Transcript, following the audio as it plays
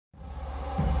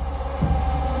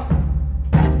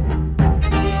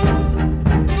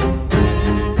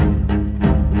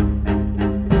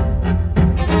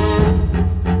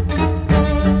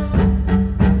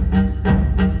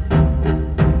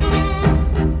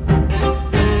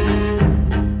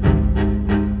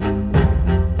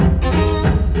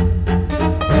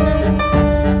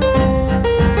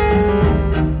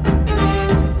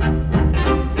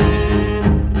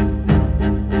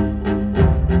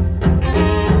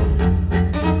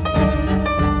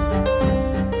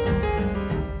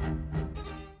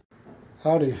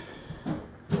Howdy,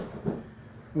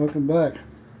 welcome back.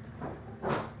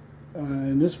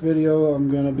 In this video I'm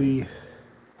going to be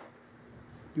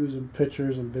using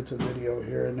pictures and bits of video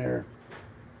here and there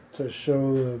to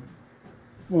show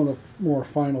one of the more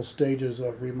final stages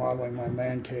of remodeling my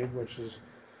man cave, which is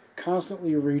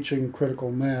constantly reaching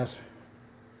critical mass.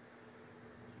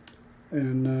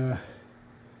 And I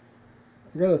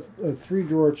got a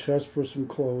 3-drawer chest for some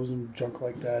clothes and junk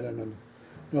like that, and then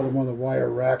another one of the wire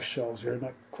rack shelves here,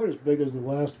 not quite as big as the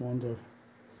last one, to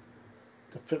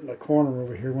fit in the corner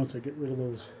over here once I get rid of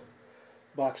those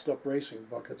boxed up racing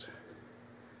buckets.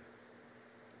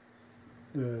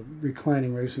 The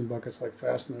reclining racing buckets like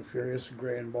Fast and the Furious,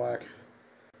 gray and black.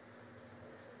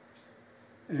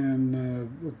 And the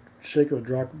shaker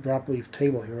drop leaf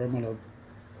table here I'm going to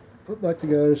put back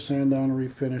together, sand down, and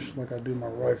refinish like I do my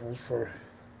rifles for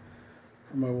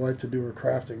my wife to do her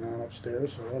crafting on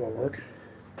upstairs, so that'll work.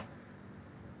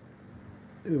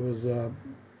 It was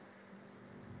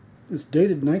it's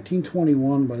dated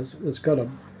 1921, but it's got a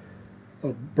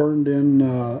burned in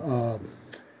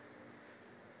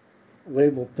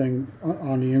label thing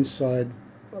on the inside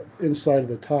of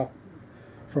the top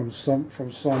from some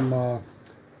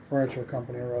furniture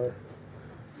company or other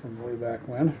from way back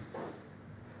when.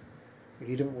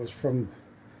 Even if it was from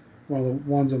one of the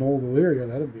ones in Old Illyria,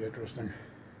 that'd be interesting.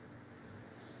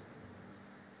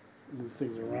 Move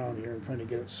things around here and trying to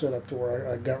get it set up to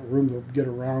where I got room to get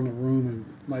around the room and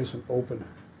nice and open.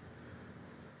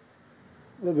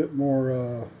 A little bit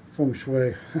more feng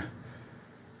shui.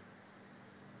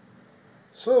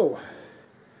 So,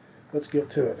 let's get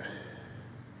to it.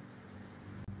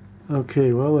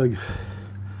 Okay, well, I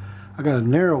got to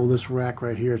narrow this rack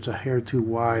right here. It's a hair too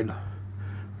wide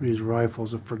for these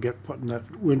rifles. I forget putting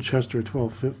that Winchester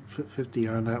 1250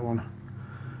 on that one.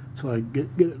 So I get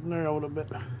it narrowed a bit.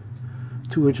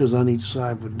 2 inches on each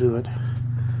side would do it.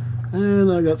 And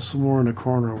I got some more in the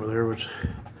corner over there, which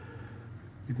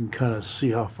you can kind of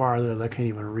see how far there. I can't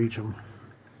even reach them.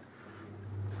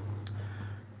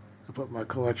 I put my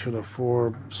collection of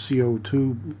 4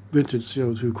 CO2, vintage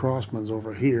CO2 Crossmans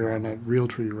over here on that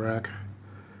Realtree rack,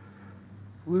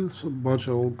 with a bunch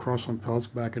of old Crossman pelts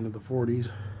back into the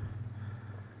 40s.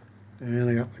 And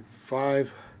I got like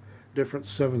 5 different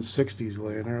 760s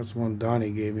laying there. That's the one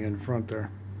Donnie gave me in front there.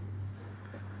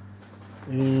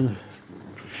 And a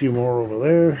few more over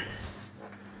there,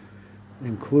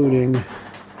 including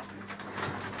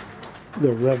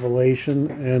the Revelation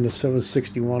and the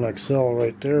 761 XL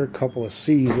right there. A couple of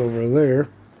C's over there,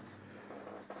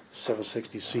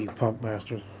 760C Pump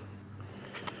Masters,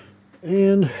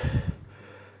 and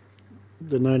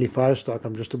the 95 stock.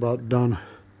 I'm just about done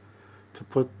to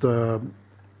put the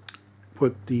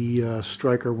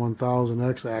Striker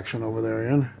 1000X action over there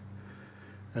in.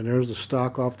 And there's the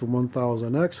stock off the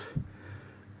 1000X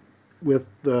with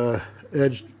the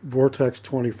Edge Vortex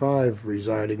 25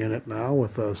 residing in it now,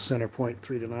 with a center point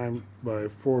 3-9 by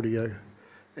 40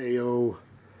 AO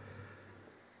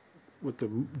with the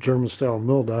German style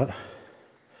mill dot.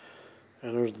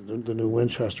 And there's the new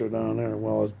Winchester down there.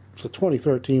 Well, it's a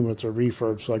 2013, but it's a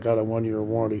refurb, so I got a 1-year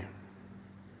warranty.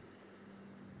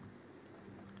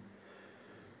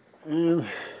 And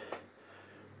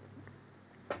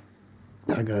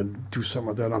I gotta do something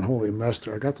with that unholy mess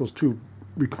there. I got those 2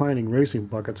 reclining racing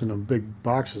buckets in them big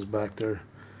boxes back there.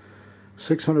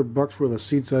 $600 worth of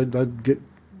seats I'd let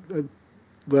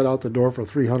out the door for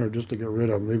 $300 just to get rid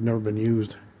of them. They've never been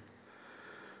used.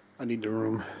 I need the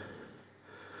room.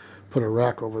 Put a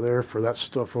rack over there for that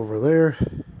stuff over there. I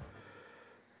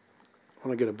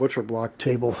want to get a butcher block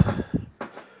table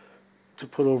to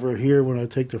put over here when I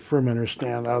take the fermenter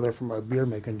stand out of there for my beer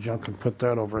making junk, and put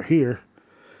that over here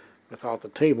without the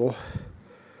table.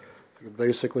 I can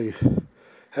basically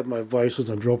have my vices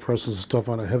and drill presses and stuff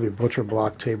on a heavy butcher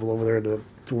block table over there to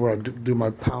where I do my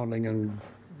pounding and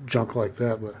junk like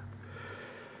that. But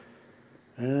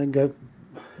and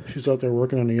she's out there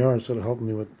working in the yard instead of helping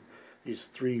me with these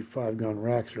 3 5-gun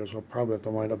racks here, so I'll probably have to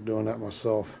wind up doing that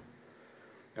myself.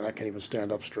 And I can't even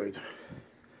stand up straight.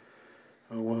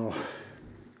 Oh well.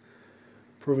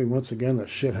 Proving once again that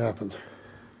shit happens.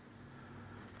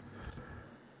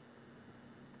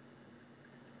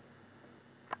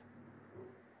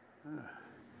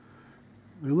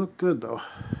 They look good though.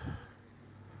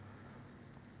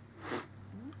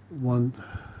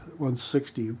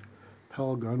 160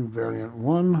 Pell Gun Variant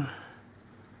 1.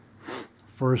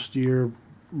 First year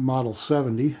Model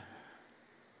 70.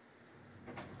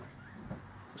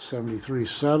 73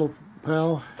 Saddle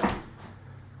Pal.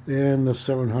 And the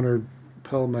 700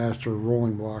 Pell Master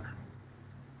Rolling Block.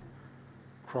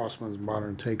 Crossman's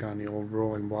modern take on the old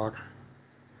rolling block.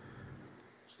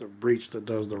 It's the breech that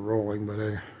does the rolling, but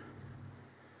hey.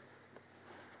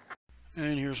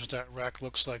 And here's what that rack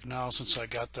looks like now since I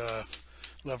got the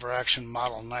lever action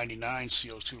model 99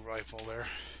 CO2 rifle there.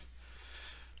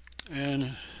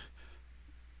 And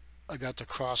I got the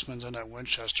Crossmans and that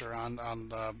Winchester on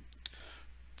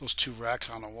those two racks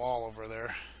on the wall over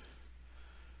there.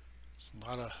 It's a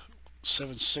lot of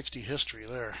 760 history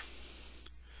there.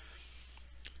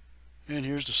 And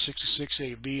here's the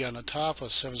 66AB on the top, a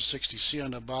 760C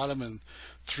on the bottom, and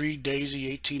 3 Daisy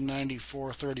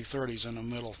 1894 3030s in the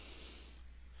middle.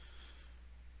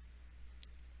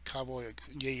 Cowboy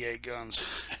yay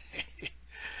guns.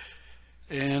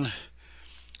 And a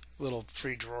little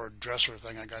 3-drawer dresser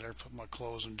thing I got here to put my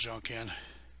clothes and junk in.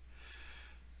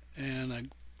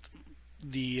 And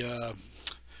the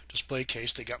display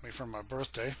case they got me for my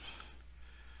birthday,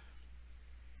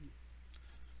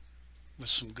 with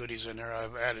some goodies in there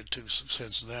I've added to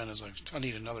since then, as I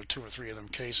need another 2 or 3 of them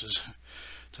cases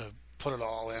to put it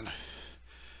all in.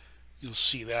 You'll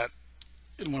see that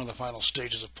in one of the final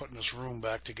stages of putting this room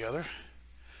back together.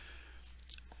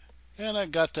 And I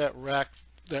got that rack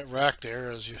there,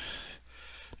 as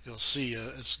you'll see,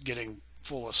 it's getting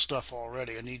full of stuff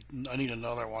already. I need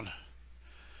another one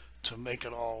to make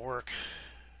it all work.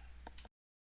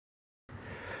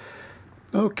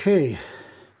 Okay,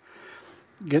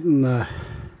 getting the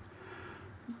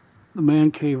man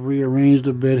cave rearranged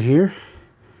a bit here,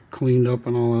 cleaned up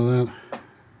and all of that.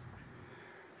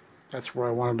 That's where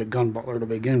I wanted the gun butler to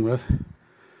begin with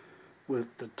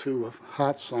the 2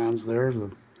 hot sons there,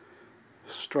 the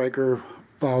Striker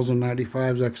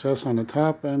 1095's XS on the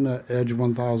top and the Edge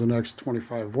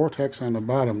 1000X25 Vortex on the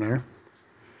bottom there.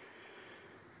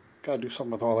 Gotta do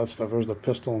something with all that stuff. There's the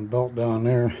pistol and belt down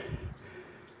there.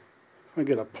 I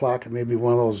get a plaque and maybe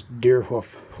one of those deer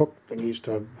hoof hook thingies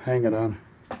to hang it on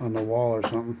the wall or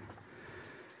something.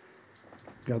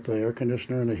 Got the air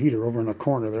conditioner and the heater over in the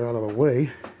corner there out of the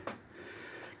way.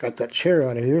 Got that chair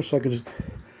out of here so I can just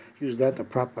use that to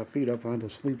prop my feet up on to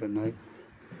sleep at night.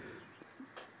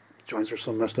 Joints are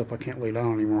so messed up I can't lay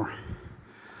down anymore.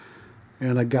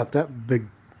 And I got that big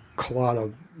clod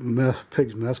of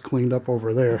pig's mess cleaned up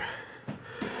over there.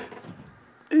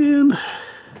 And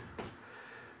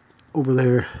over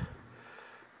there,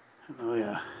 oh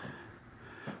yeah,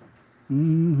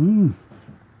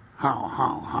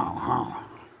 how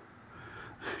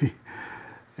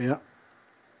yeah,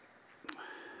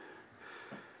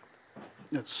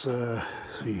 that's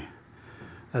see,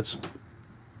 that's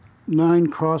 9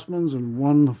 Crossmans and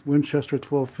 1 Winchester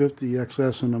 1250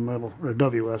 XS in the middle, or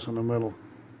WS in the middle.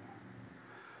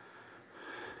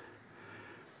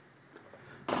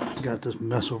 Got this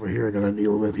mess over here I gotta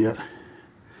deal with yet.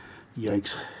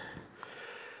 Yikes.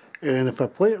 And if I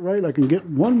play it right, I can get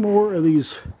one more of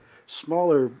these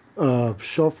smaller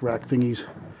shelf rack thingies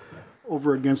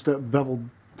over against that beveled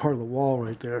part of the wall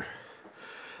right there.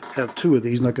 Have 2 of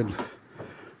these and I can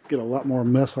get a lot more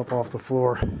mess up off the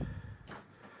floor.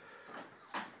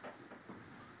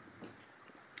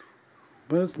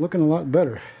 But it's looking a lot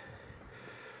better.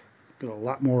 Got a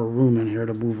lot more room in here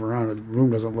to move around. The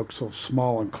room doesn't look so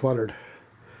small and cluttered.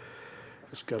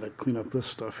 Just got to clean up this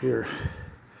stuff here.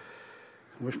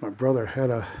 I wish my brother had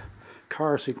a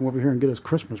car so he can come over here and get his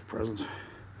Christmas presents.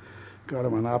 Got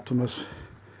him an Optimus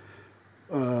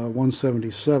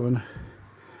 177.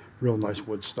 Real nice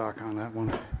wood stock on that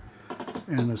one.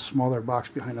 And a smaller box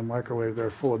behind the microwave there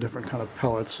full of different kind of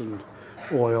pellets and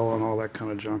oil and all that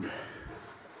kind of junk.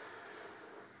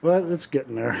 But it's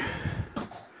getting there.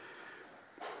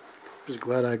 Just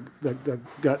glad I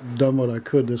got done what I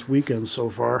could this weekend so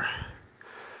far.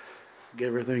 Get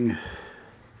everything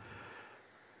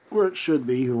where it should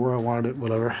be, or where I wanted it,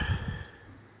 whatever.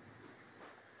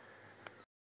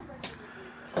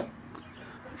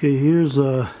 Okay, here's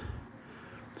a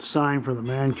sign for the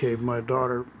man cave my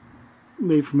daughter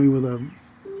made for me with a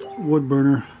wood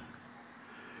burner.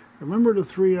 Remember the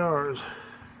 3 R's.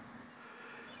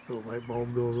 The light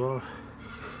bulb goes off.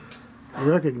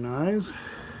 Recognize.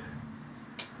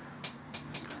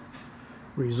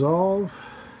 Resolve.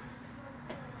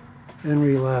 And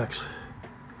relax.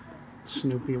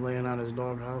 Snoopy laying on his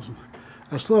doghouse.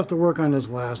 I still have to work on this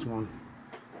last one.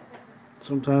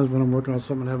 Sometimes when I'm working on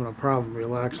something having a problem,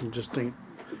 relaxing just ain't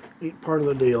part of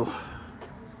the deal.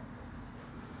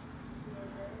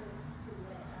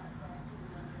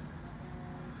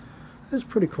 It's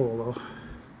pretty cool though.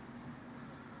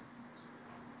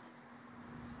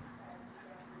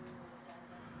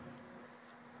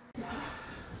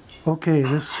 Okay,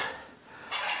 this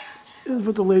is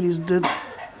what the ladies did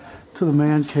to the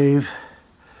man cave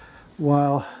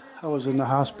while I was in the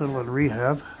hospital and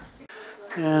rehab.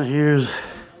 And here's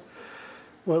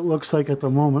what it looks like at the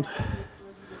moment.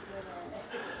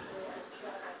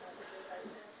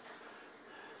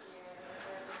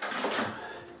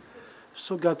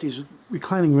 Still got these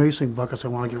reclining racing buckets I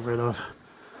want to get rid of.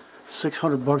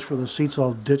 $600 for the seats,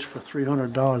 all ditched for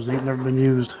 $300. They've never been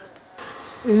used.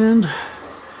 And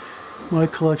my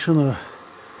collection of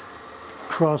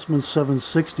Crossman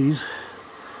 760s.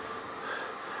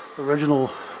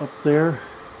 Original up there.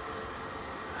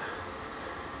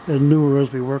 And newer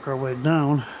as we work our way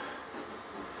down.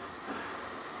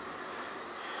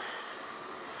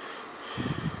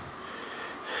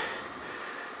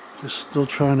 Just still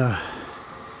trying to...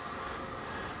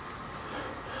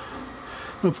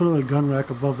 I'm going to put another gun rack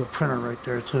above the printer right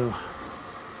there too.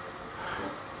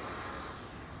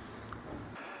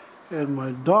 And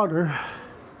my daughter,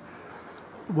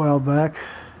 a while back,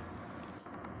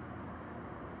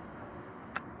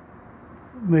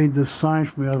 made this sign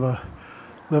for me out of a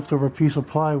leftover piece of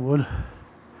plywood.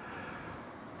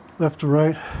 Left to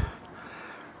right.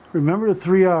 Remember the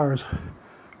 3 R's.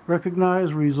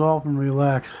 Recognize, resolve, and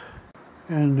relax.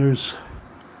 And there's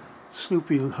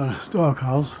Snoopy on his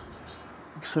doghouse,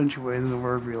 accentuating the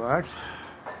word relax.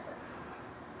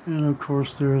 And of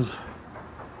course there's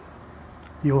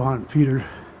Johann Peter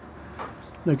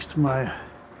next to my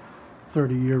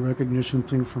 30-year recognition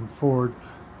thing from Ford.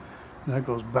 And that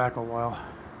goes back a while.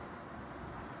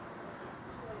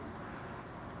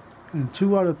 And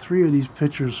 2 out of 3 of these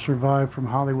pictures survived from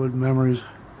Hollywood memories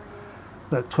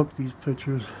that took these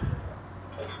pictures.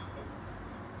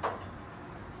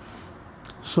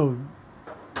 So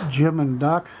Jim and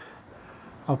Doc,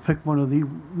 I'll pick one of these,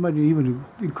 might even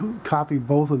copy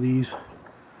both of these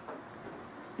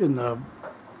in the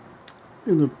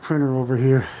printer over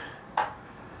here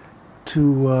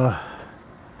to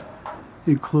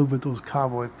include with those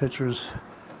cowboy pictures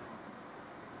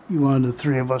you wanted the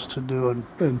 3 of us to do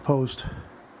and post.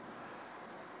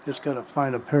 Just gotta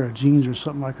find a pair of jeans or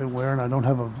something I could wear, and I don't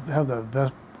have that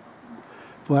vest,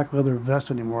 black leather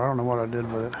vest anymore. I don't know what I did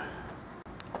with it.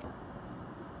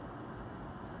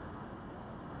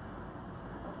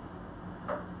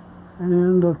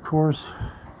 And of course,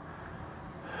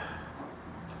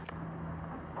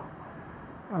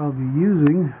 I'll be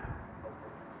using,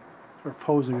 or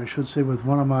posing I should say, with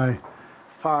one of my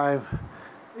 5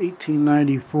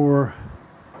 1894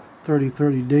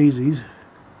 3030 daisies.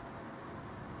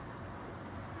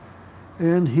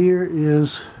 And here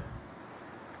is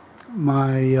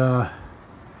my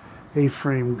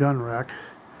A-frame gun rack,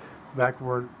 back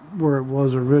where it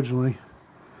was originally.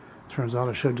 Turns out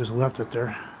I should have just left it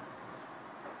there.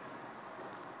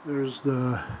 There's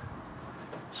the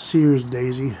Sears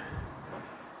daisy.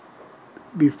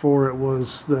 Before it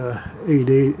was the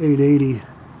 880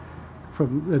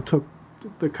 from it took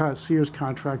the Sears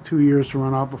contract 2 years to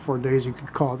run out before Daisy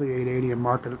could call it the 880 and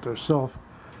market it themselves.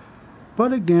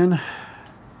 But again,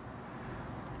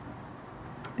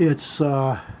 it's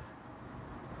the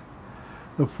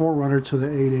forerunner to the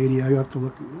 880. I have to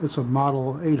look. It's a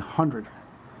model 800.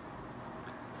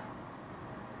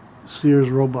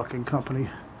 Sears Roebuck and Company,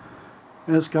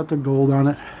 and it's got the gold on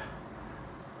it,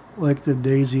 like the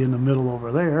daisy in the middle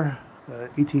over there, the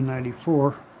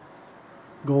 1894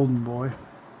 Golden Boy.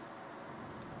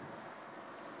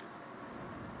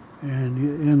 And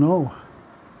you know,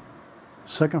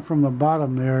 second from the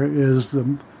bottom there is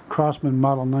the Crossman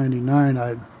Model 99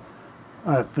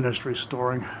 I finished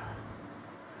restoring.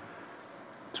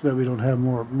 Too bad we don't have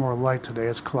more light today.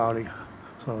 It's cloudy,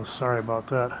 so sorry about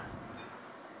that.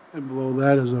 And below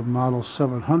that is a Model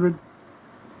 700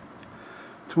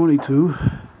 22.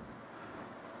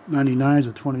 99 is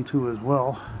a 22 as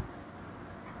well.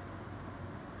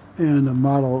 And the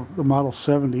Model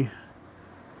 70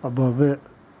 above it,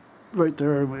 right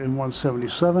there in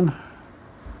 177.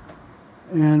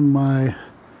 And my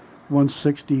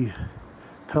 160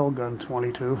 Pell Gun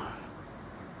 22.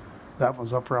 That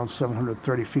one's up around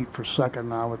 730 feet per second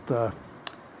now with the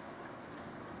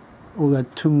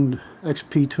that tuned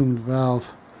XP tuned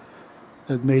valve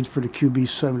that made for the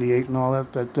QB78 and all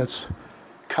that. That's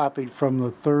copied from the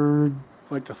third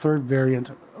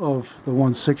variant of the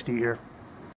 160 here.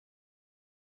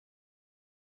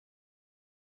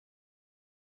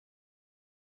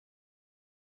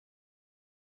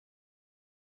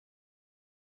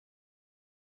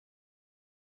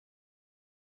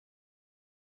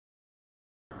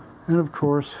 And of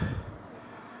course,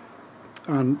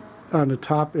 on the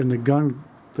top in the gun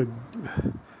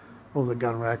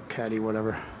rack caddy,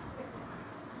 whatever,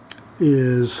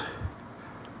 is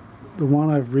the one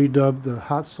I've redubbed the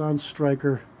Hot Sun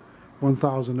Striker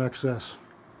 1000 XS.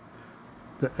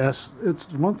 The S, it's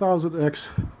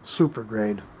 1000X Super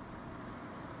Grade.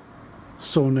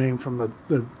 so named from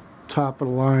the top of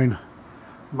the line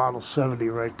Model 70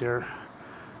 right there.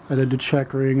 I did the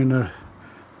checkering and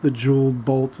the jeweled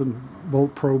bolt and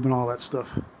bolt probe and all that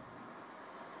stuff.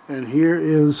 And here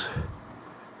is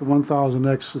the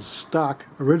 1000X's stock,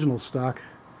 original stock,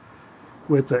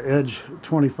 with the Edge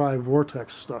 25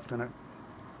 Vortex stuffed in it,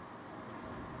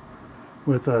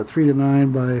 with a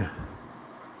 3:9 by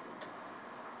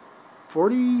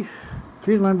 40,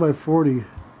 3:9 by 40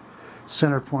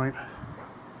 center point,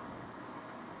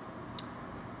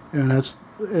 and that's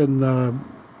the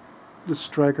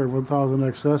Striker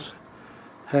 1000XS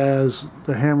has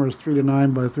the hammers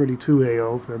 3:9 by 32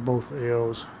 AO. They're both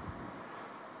AOs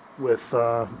with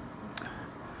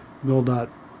mil-dot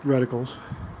reticles.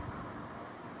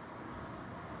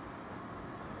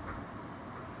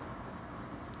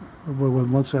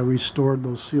 Once I restored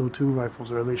those CO2 rifles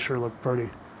there, they sure look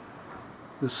pretty.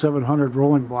 The 700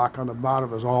 rolling block on the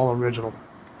bottom is all original.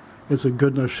 It's a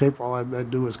good enough shape. All I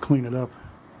do is clean it up.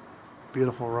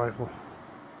 Beautiful rifle.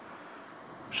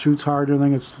 Shoots hard and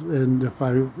everything. And if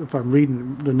I'm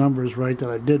reading the numbers right that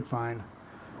I did find,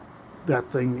 that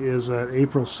thing is at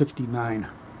April 69.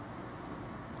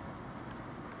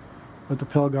 But the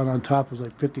pellet gun on top is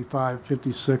like 55,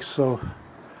 56. So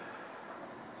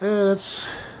that's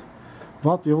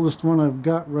about the oldest one I've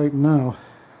got right now.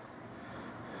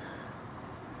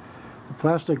 The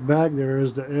plastic bag there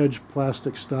is the Edge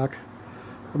plastic stock.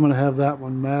 I'm going to have that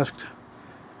one masked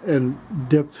and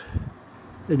dipped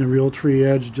in the Realtree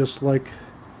Edge, just like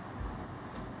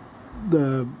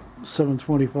the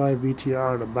 725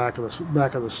 VTR in the back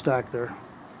of the stack there.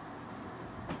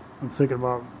 I'm thinking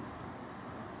about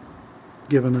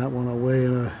giving that one away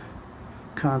in a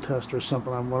contest or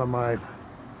something on one of my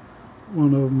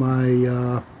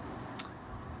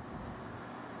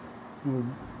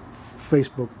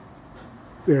Facebook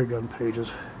Airgun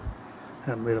pages.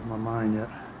 Haven't made up my mind yet.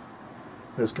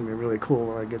 But it's gonna be really cool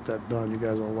when I get that done. You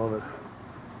guys will love it.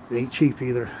 It ain't cheap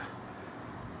either.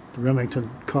 The Remington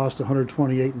cost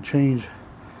 $128 and change,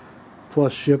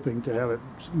 plus shipping to have it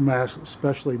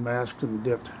specially masked and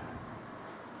dipped.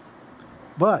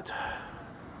 But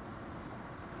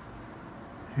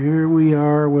here we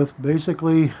are with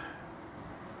basically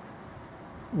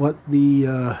what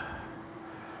the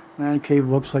man cave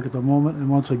looks like at the moment. And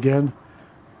once again,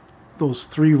 those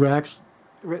three racks,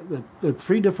 the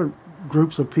three different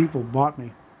groups of people bought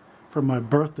me for my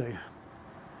birthday.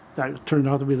 That turned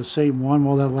out to be the same one.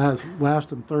 Well, that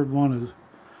last and third one is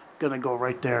gonna go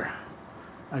right there.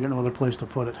 I got no other place to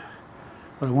put it.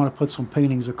 But I want to put some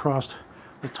paintings across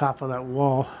the top of that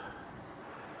wall,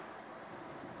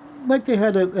 like they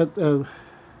had at what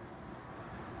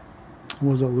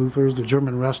was it, Luther's, the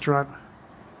German restaurant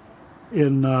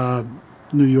in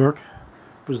New York.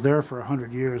 It was there for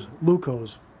 100 years.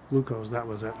 Luco's, that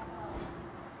was it.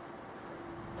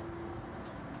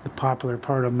 The popular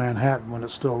part of Manhattan when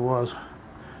it still was,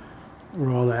 where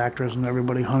all the actors and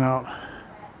everybody hung out.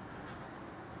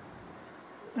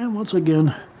 And once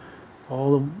again,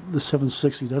 all of the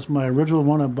 760. That's my original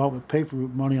one I bought with paper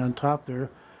route money on top there,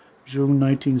 June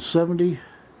 1970.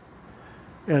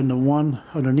 And the one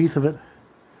underneath of it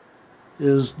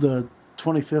is the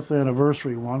 25th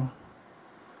anniversary one.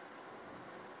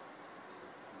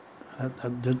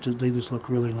 They just look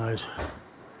really nice.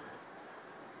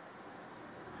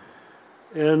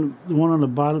 And the one on the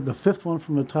bottom, the fifth one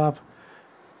from the top,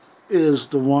 is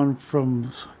the one from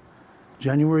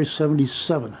January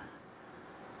 77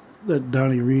 that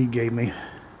Donnie Reed gave me.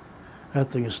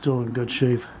 That thing is still in good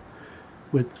shape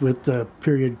with the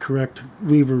period correct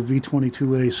Weaver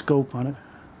V22A scope on it.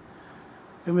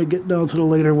 And we get down to the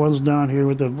later ones down here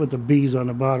with the B's on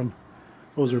the bottom.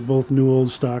 Those are both new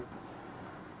old stock.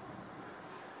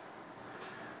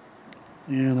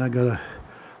 And I got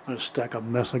a stack of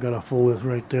mess I got to fool with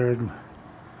right there. And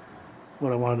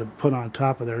what I wanted to put on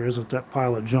top of there isn't that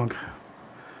pile of junk.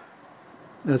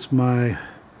 That's my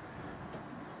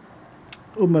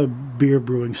beer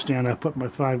brewing stand. I put my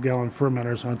 5-gallon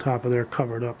fermenters on top of there,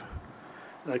 covered up.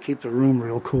 And I keep the room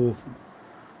real cool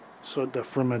so the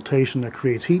fermentation that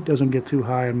creates heat doesn't get too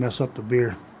high and mess up the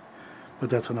beer. But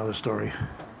that's another story.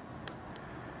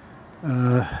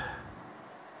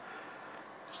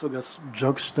 Still got some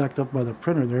junk stacked up by the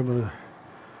printer there, but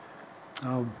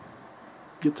I'll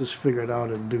get this figured out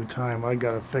in due time. I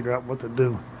got to figure out what to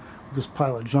do with this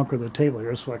pile of junk on the table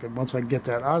here, so I can, once I get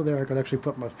that out of there, I can actually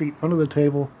put my feet under the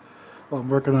table while I'm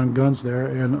working on guns there.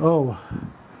 And oh,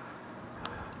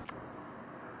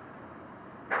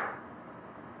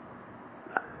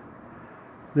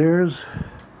 there's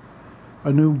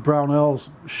a new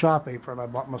Brownell's shop apron I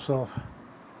bought myself.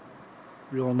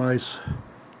 Real nice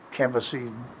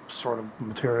canvasy sort of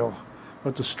material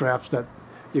with the straps that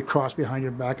you cross behind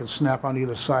your back and snap on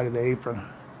either side of the apron.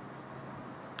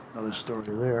 Another story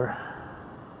there.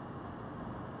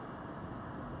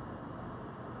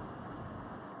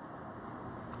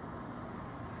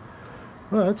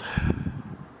 But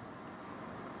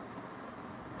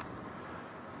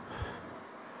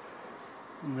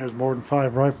there's more than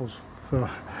 5 rifles. So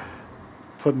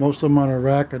put most of them on a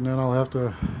rack, and then I'll have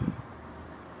to,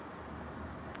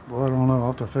 well, I don't know, I'll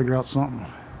have to figure out something.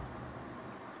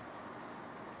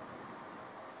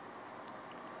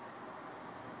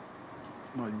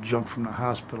 My junk from the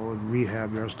hospital and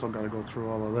rehab there, I still got to go through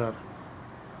all of that.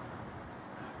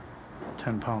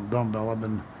 10-pound dumbbell. I've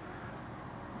been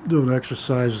doing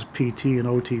exercises PT and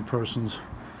OT persons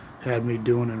had me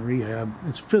doing in rehab.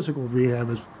 It's physical rehab.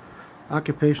 It's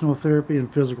occupational therapy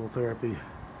and physical therapy.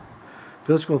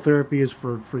 Physical therapy is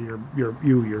for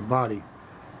your body,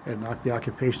 and the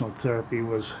occupational therapy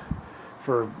was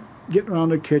for getting around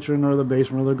the kitchen or the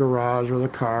basement or the garage or the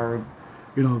car.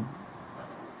 You know,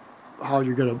 how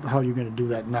you're gonna do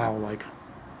that now. Like,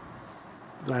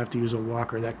 I have to use a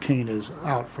walker. That cane is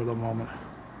out for the moment.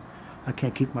 I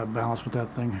can't keep my balance with that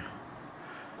thing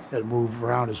and move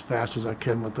around as fast as I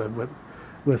can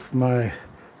with my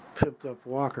pimped up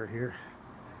walker here.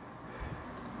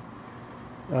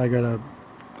 I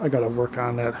gotta work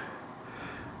on that.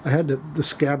 I had the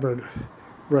scabbard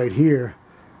right here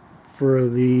for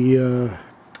the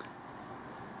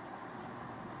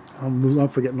I'm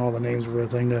forgetting all the names of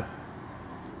everything.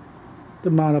 The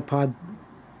monopod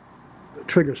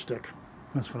trigger stick.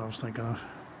 That's what I was thinking of.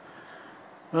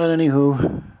 But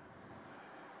anywho,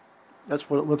 that's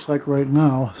what it looks like right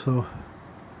now. So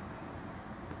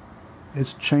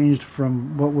it's changed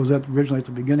from what was originally at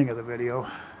the beginning of the video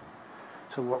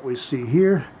to what we see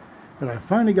here. And I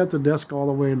finally got the desk all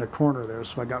the way in the corner there,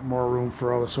 so I got more room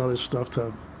for all this other stuff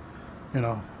to, you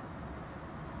know,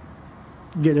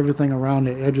 get everything around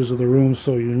the edges of the room,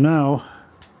 so you now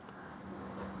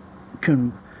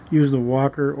can use the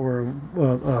walker or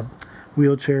a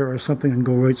wheelchair or something and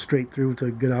go right straight through to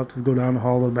get out, to go down the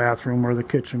hall to the bathroom or the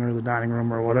kitchen or the dining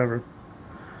room or whatever.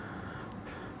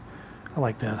 I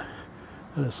like that.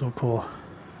 That is so cool.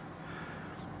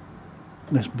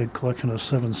 Nice big collection of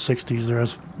 760s there.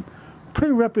 It's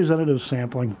pretty representative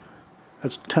sampling.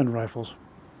 That's 10 rifles.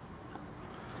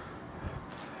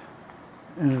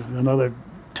 And another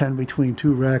 10 between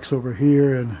 2 racks over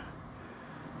here, and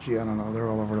gee, I don't know, they're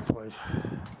all over the place.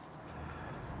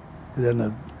 And then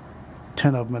the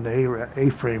 10 of them in the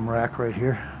A-frame rack right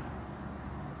here.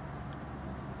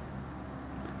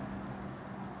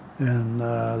 And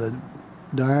the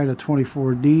die, the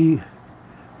 24D,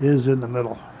 is in the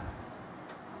middle,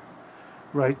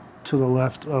 right to the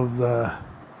left of the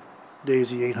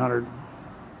Daisy 800.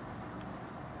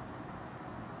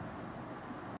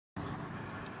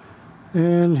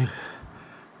 And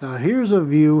now here's a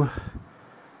view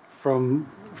from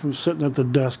sitting at the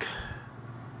desk.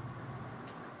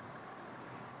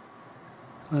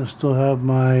 I still have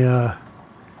my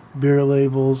beer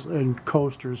labels and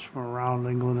coasters from around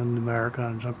England and America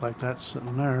and junk like that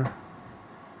sitting there.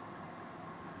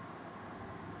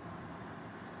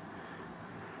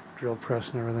 Drill press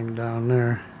and everything down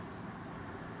there.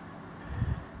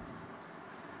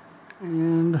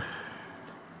 And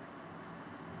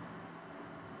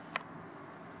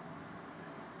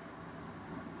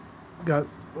got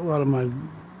a lot of my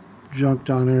junk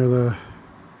down here.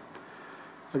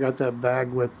 I got that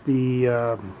bag with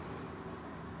the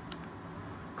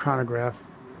chronograph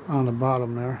on the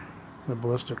bottom there, the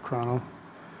ballistic chrono.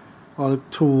 A lot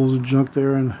of tools and junk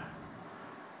there, and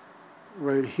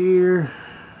right here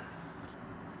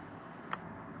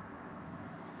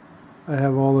I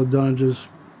have all the dungages,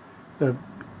 the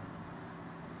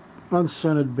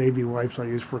unscented baby wipes I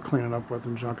use for cleaning up with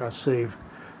and junk. I save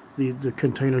the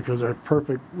container because they're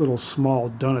perfect little small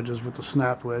dungages with the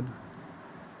snap lid,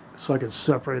 so I can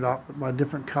separate out my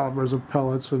different calibers of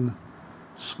pellets and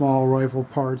small rifle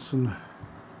parts. And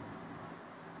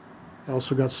I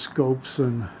also got scopes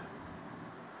and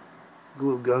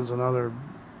glue guns and other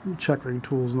checkering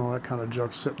tools and all that kind of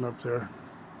junk sitting up there.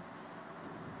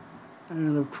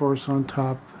 And of course on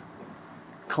top,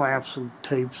 clamps and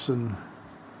tapes and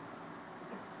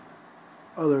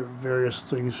other various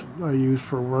things I use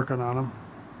for working on them.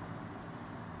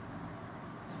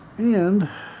 And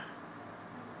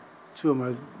 2 of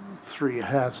my 3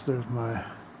 hats. There's my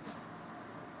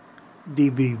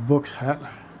DB Books hat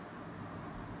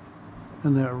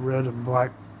and that red and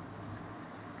black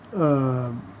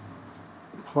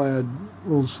plaid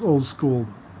old school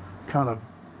kind of,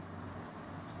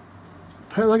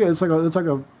 it's like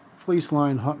a fleece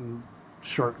line hunting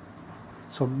shirt,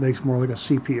 so it makes more like a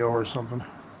CPO or something.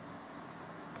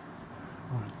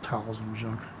 Oh, towels and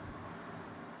junk.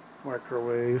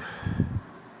 Microwave.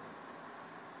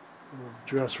 Little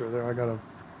dresser there. I gotta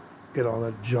get all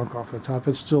that junk off the top.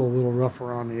 It's still a little rough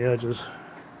around the edges.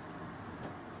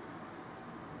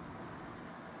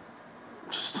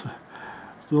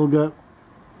 Still got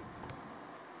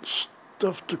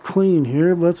stuff to clean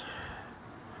here, but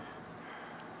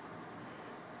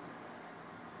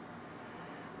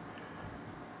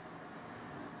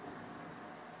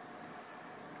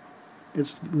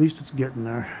at least it's getting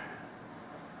there.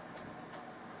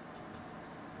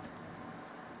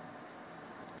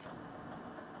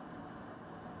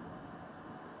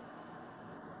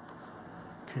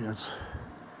 Okay, that's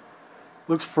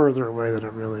looks further away than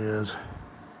it really is,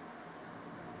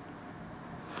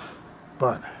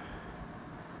 but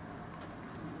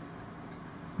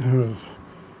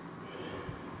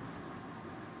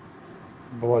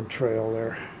blood trail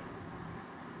there.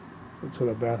 It's in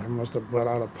the bathroom. Must have bled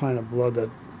out a pint of blood that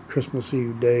Christmas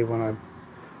Eve day when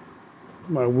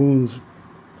my wounds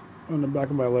on the back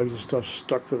of my legs and stuff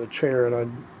stuck to the chair, and I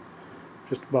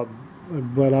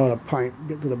bled out a pint,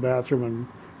 get to the bathroom and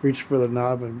reached for the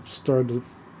knob and started to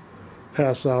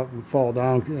pass out and fall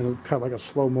down, and it kind of like a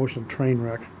slow motion train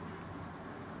wreck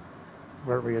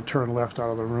where you turn left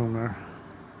out of the room there.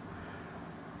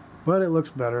 But it looks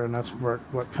better, and that's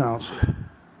what counts.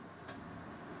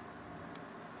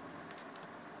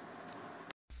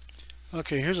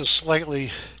 Okay, here's a slightly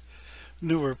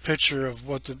newer picture of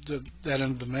what that end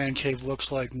of the man cave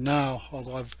looks like now,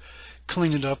 although I've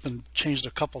cleaned it up and changed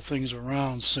a couple things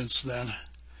around since then.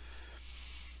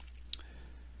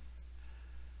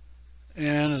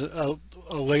 And a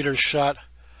later shot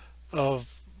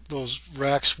of those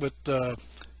racks with the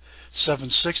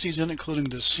 760s in, including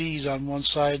the C's on one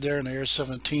side there and the Air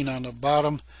 17 on the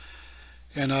bottom.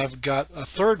 And I've got a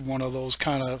third one of those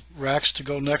kind of racks to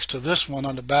go next to this one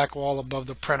on the back wall above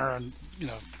the printer, and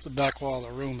the back wall of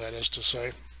the room, that is to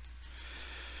say.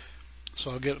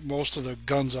 So I'll get most of the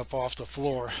guns up off the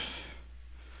floor.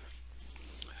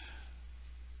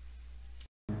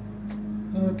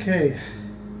 Okay.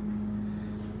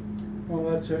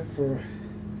 Well, that's it for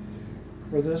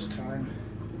this time.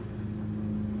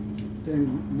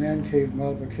 Dang, man cave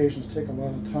modifications take a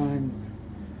lot of time.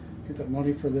 Get the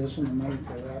money for this and the money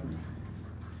for that.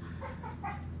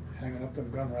 Hanging up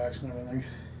them gun racks and everything.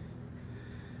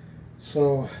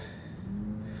 So,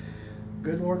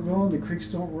 good Lord willing, the creeks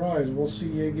don't rise. We'll see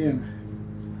you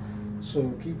again.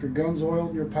 So keep your guns oiled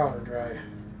and your powder dry.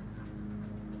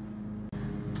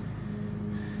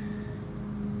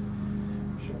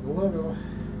 Show the logo.